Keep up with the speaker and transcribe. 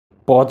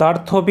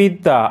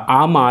পদার্থবিদ্যা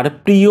আমার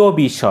প্রিয়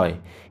বিষয়।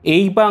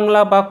 এই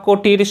বাংলা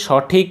বাক্যটির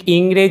সঠিক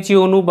ইংরেজি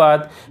অনুবাদ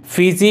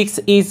physics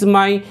is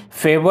my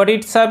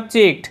favourite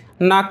subject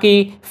নাকি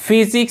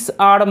physics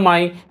R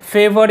my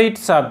favourite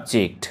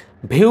subject.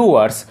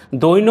 Viewers,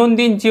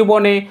 দৈনন্দিন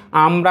জীবনে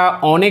আমরা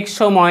অনেক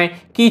সময়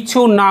কিছু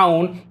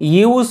নাউন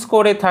ইউজ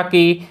করে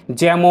থাকি,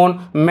 যেমন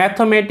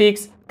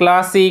mathematics,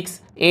 classics,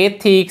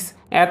 ethics,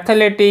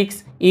 athletics,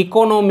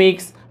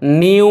 economics,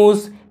 news,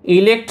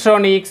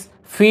 electronics,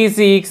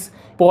 physics,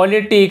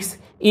 politics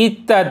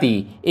ইত্যাদি।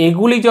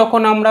 এগুলি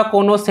যখন আমরা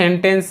কোনো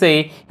সেন্টেন্সে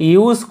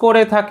ইউজ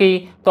করে থাকি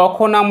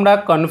তখন আমরা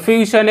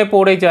কনফিউশনে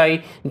পড়ে যাই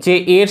যে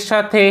এর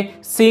সাথে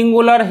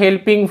সিঙ্গুলার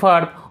হেল্পিং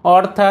ভার্ব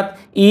অর্থাৎ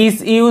ইজ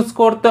ইউজ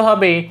করতে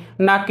হবে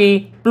নাকি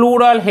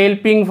প্লুরাল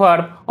হেল্পিং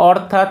ভার্ব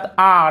অর্থাৎ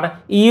আর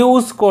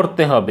ইউজ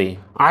করতে হবে।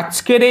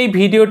 আজকের এই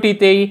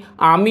ভিডিওটিতেই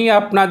আমি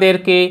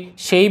আপনাদেরকে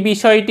সেই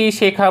বিষয়টি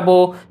শেখাবো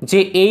যে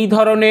এই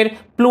ধরনের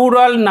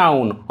প্লুরাল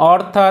নাউন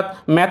অর্থাৎ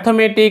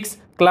mathematics,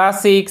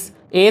 classics,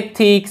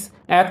 ethics,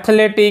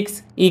 athletics,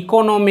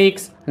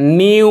 economics,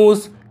 news,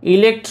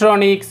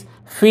 electronics,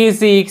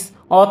 physics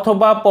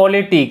অথবা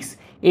পলিটিক্স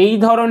এই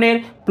ধরনের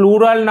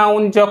প্লুরাল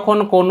নাউন যখন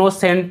কোনো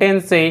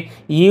সেন্টেন্সে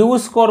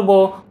ইউজ করব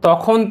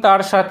তখন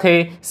তার সাথে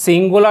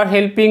সিঙ্গুলার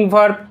হেল্পিং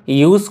ভার্ব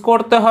ইউজ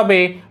করতে হবে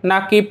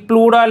নাকি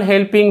প্লুরাল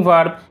হেল্পিং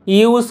ভার্ব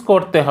ইউজ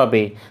করতে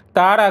হবে।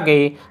 তার আগে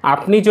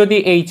আপনি যদি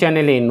এই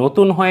চ্যানেলে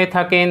নতুন হয়ে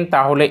থাকেন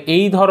তাহলে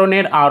এই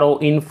ধরনের আরও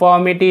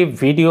ইনফরমেটিভ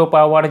ভিডিও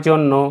পাওয়ার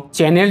জন্য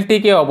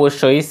চ্যানেলটিকে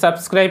অবশ্যই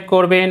সাবস্ক্রাইব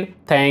করবেন।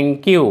 Thank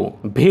you.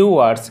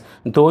 ভিউয়ার্স,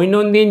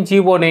 দৈনন্দিন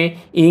জীবনে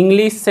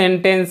ইংলিশ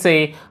সেন্টেন্সে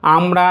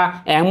আমরা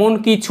এমন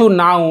কিছু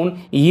নাউন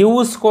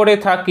ইউজ করে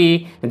থাকি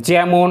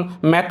যেমন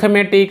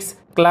mathematics,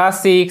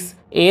 classics,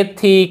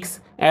 ethics,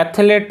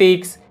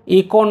 athletics,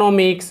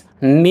 economics,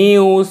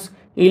 news,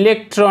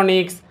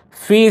 electronics,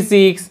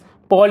 physics,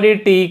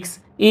 politics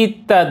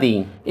ইত্যাদি।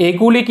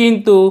 এগুলি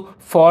কিন্তু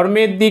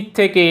ফর্মের দিক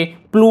থেকে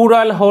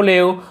প্লুরাল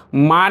হলেও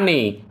মানে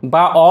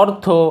বা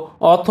অর্থ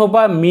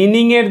অথবা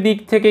মিনিংয়ের দিক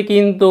থেকে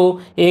কিন্তু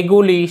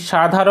এগুলি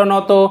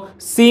সাধারণত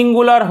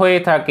সিঙ্গুলার হয়ে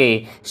থাকে।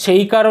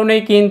 সেই কারণে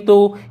কিন্তু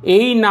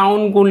এই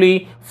নাউনগুলি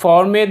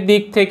ফর্মের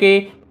দিক থেকে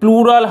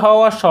প্লুরাল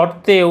হওয়া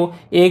সত্ত্বেও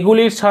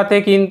এগুলির সাথে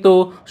কিন্তু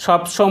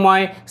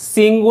সবসময়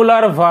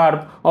সিঙ্গুলার ভার্ব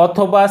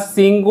অথবা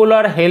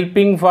সিঙ্গুলার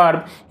হেল্পিং ভার্ব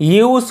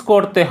ইউজ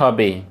করতে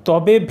হবে।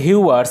 তবে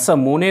ভিউয়ার্স,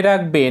 মনে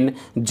রাখবেন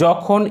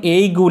যখন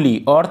এইগুলি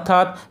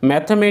অর্থাৎ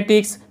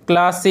mathematics,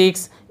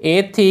 classics,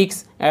 ethics,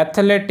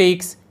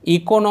 athletics,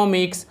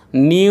 economics,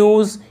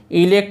 news,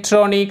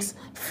 electronics,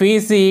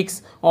 physics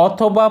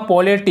অথবা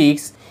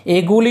পলিটিক্স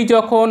এগুলি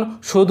যখন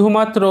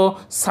শুধুমাত্র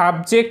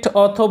সাবজেক্ট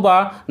অথবা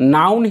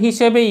নাউন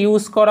হিসেবে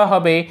ইউজ করা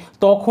হবে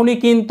তখনই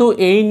কিন্তু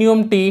এই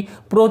নিয়মটি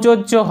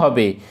প্রযোজ্য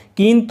হবে।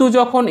 কিন্তু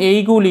যখন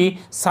এইগুলি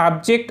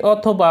সাবজেক্ট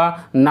অথবা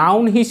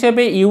নাউন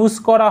হিসেবে ইউজ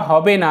করা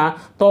হবে না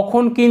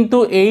তখন কিন্তু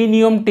এই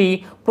নিয়মটি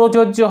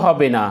প্রযোজ্য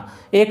হবে না।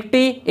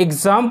 একটি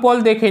এক্সাম্পল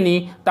দেখে নিই,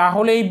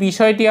 তাহলে এই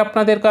বিষয়টি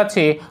আপনাদের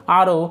কাছে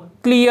আরও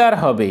ক্লিয়ার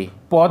হবে।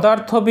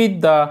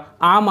 পদার্থবিদ্যা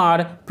আমার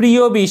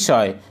প্রিয়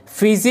বিষয়।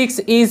 Physics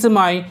is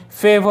my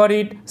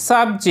favourite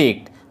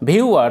subject.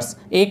 Viewers,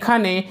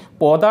 এখানে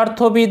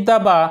পদার্থবিদ্যা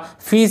বা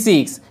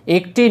ফিজিক্স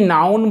একটি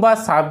নাউন বা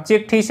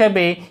সাবজেক্ট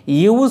হিসেবে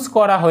ইউজ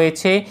করা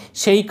হয়েছে,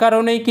 সেই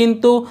কারণেই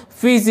কিন্তু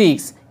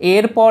ফিজিক্স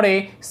এরপরে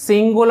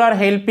সিঙ্গুলার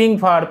হেল্পিং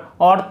ভার্ব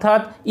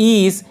অর্থাৎ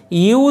ইজ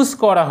ইউজ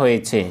করা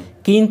হয়েছে।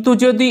 কিন্তু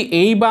যদি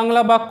এই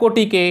বাংলা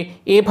বাক্যটিকে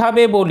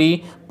এভাবে বলি,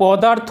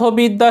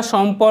 পদার্থবিদ্যা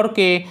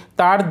সম্পর্কে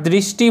তার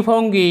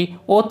দৃষ্টিভঙ্গি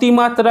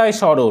অতিমাত্রায়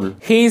সরল।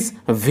 His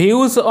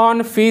views on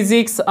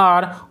physics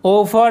R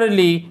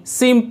overlay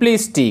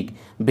simplistic.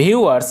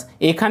 Viewers,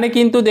 এখানে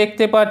কিন্তু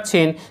দেখতে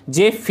পাচ্ছেন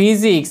যে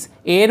ফিজিক্স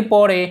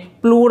এরপরে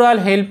প্লুরাল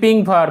হেল্পিং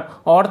ভার্ব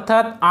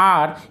অর্থাৎ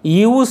আর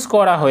ইউজ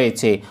করা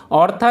হয়েছে,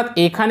 অর্থাৎ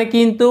এখানে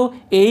কিন্তু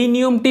এই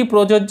নিয়মটি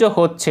প্রযোজ্য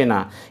হচ্ছে না।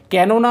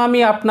 কেননা আমি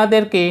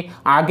আপনাদেরকে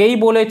আগেই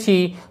বলেছি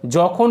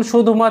যখন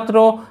শুধুমাত্র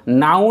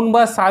নাউন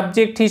বা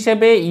সাবজেক্ট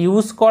হিসেবে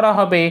ইউজ করা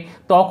হবে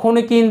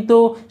তখনই কিন্তু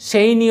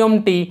সেই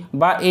নিয়মটি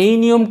বা এই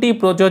নিয়মটি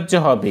প্রযোজ্য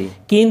হবে।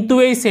 কিন্তু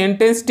এই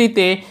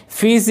সেন্টেন্সটিতে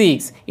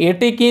ফিজিক্স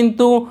এটি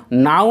কিন্তু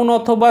নাউন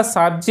অথবা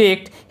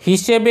সাবজেক্ট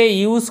হিসেবে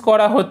ইউজ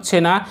করা হচ্ছে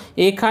না,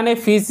 এখানে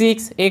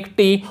ফিজিক্স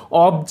একটি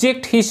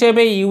অবজেক্ট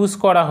হিসেবে ইউজ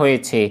করা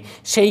হয়েছে।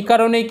 সেই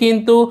কারণে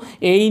কিন্তু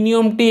এই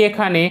নিয়মটি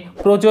এখানে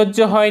প্রযোজ্য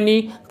হয়নি,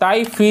 তাই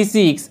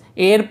ফিজিক্স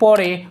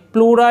এরপরে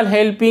প্লুরাল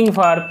হেল্পিং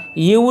ভার্ব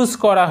ইউজ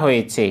করা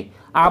হয়েছে।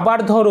 আবার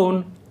ধরুন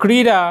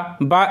ক্রীড়া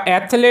বা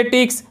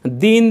অ্যাথলেটিক্স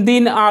দিন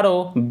দিন আরও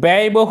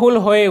ব্যয়বহুল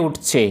হয়ে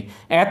উঠছে।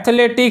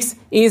 Athletics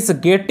is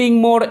getting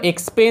more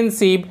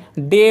expensive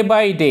day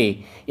by day.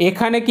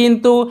 এখানে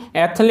কিন্তু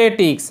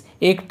অ্যাথলেটিক্স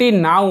একটি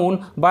নাউন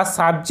বা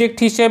সাবজেক্ট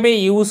হিসেবে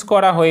ইউজ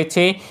করা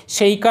হয়েছে,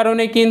 সেই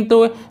কারণে কিন্তু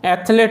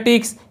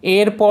অ্যাথলেটিক্স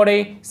এরপরে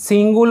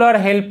সিঙ্গুলার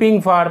হেল্পিং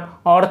ভার্ব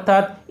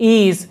অর্থাৎ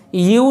ইজ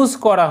ইউজ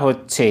করা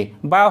হচ্ছে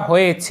বা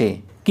হয়েছে।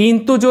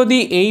 কিন্তু যদি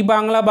এই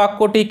বাংলা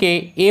বাক্যটিকে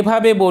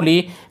এভাবে বলি,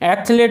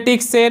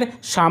 অ্যাথলেটিক্সের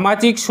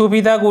সামাজিক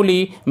সুবিধাগুলি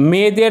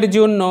মেয়েদের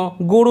জন্য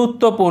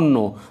গুরুত্বপূর্ণ,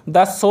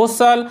 the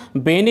social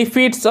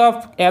benefits of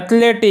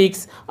athletics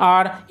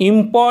R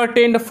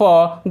important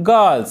for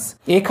girls.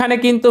 এখানে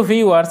কিন্তু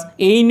ভিউয়ার্স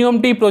এই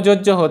নিয়মটি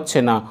প্রযোজ্য হচ্ছে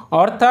না,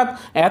 অর্থাৎ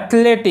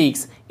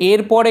অ্যাথলেটিক্স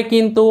এরপরে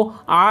কিন্তু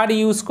আর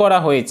ইউজ করা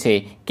হয়েছে,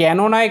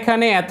 কেননা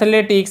এখানে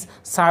অ্যাথলেটিক্স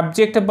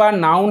সাবজেক্ট বা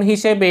নাউন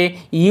হিসেবে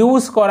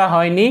ইউজ করা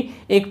হয়নি,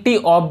 একটি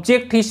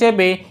অবজেক্ট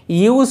হিসেবে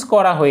ইউজ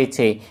করা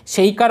হয়েছে।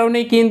 সেই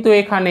কারণেই কিন্তু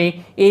এখানে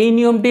এই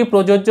নিয়মটি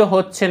প্রযোজ্য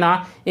হচ্ছে না।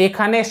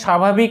 এখানে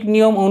স্বাভাবিক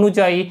নিয়ম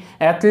অনুযায়ী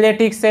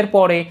অ্যাথলেটিক্সের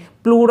পরে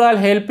প্লুরাল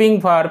হেল্পিং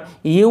ভার্ব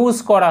ইউজ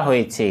করা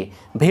হয়েছে।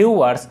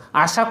 ভিউয়ার্স,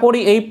 আশা করি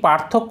এই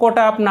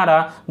পার্থক্যটা আপনারা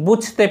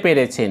বুঝতে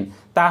পেরেছেন।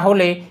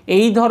 তাহলে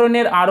এই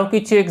ধরনের আরও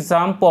কিছু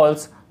এক্সাম্পলস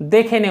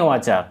দেখে নেওয়া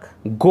যাক।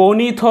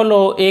 গণিত হলো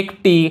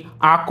একটি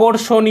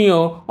আকর্ষণীয়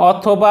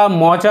অথবা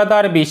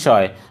মজাদার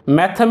বিষয়।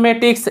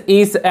 Mathematics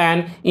is an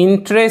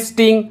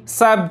interesting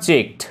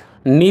subject.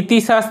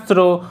 নীতিশাস্ত্র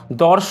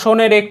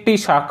দর্শনের একটি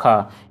শাখা।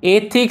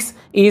 Ethics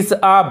is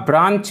a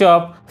branch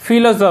of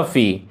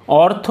philosophy.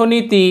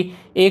 অর্থনীতি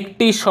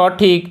একটি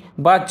সঠিক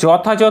বা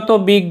যথাযথ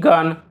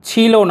বিজ্ঞান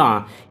ছিল না।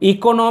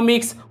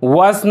 Economics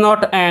was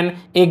not an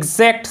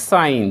exact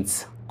science.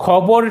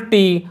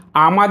 খবরটি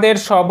আমাদের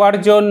সবার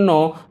জন্য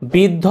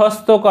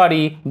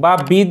বিধ্বস্তকারী বা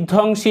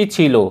বিধ্বংসী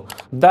ছিল।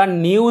 The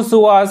news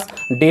was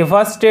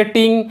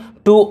devastating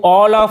to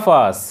all of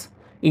us.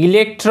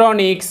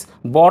 Electronics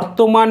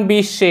বর্তমান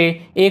বিশ্বে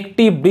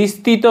একটি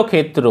বিস্তৃত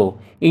ক্ষেত্র।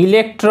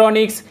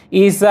 Electronics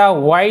is a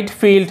wide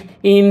field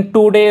in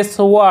today's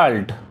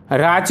world.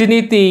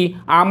 রাজনীতি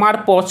আমার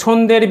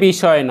পছন্দের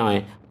বিষয় নয়।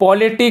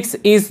 Politics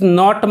is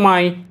not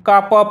my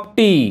cup of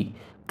T.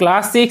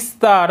 Classics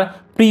তার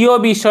প্রিয়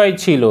বিষয়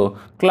ছিল।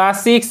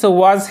 Classics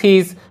was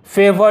his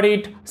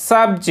favourite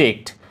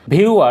subject.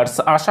 Viewers,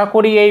 আশা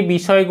করি এই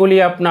বিষয়গুলি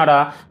আপনারা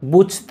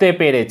বুঝতে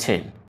পেরেছেন।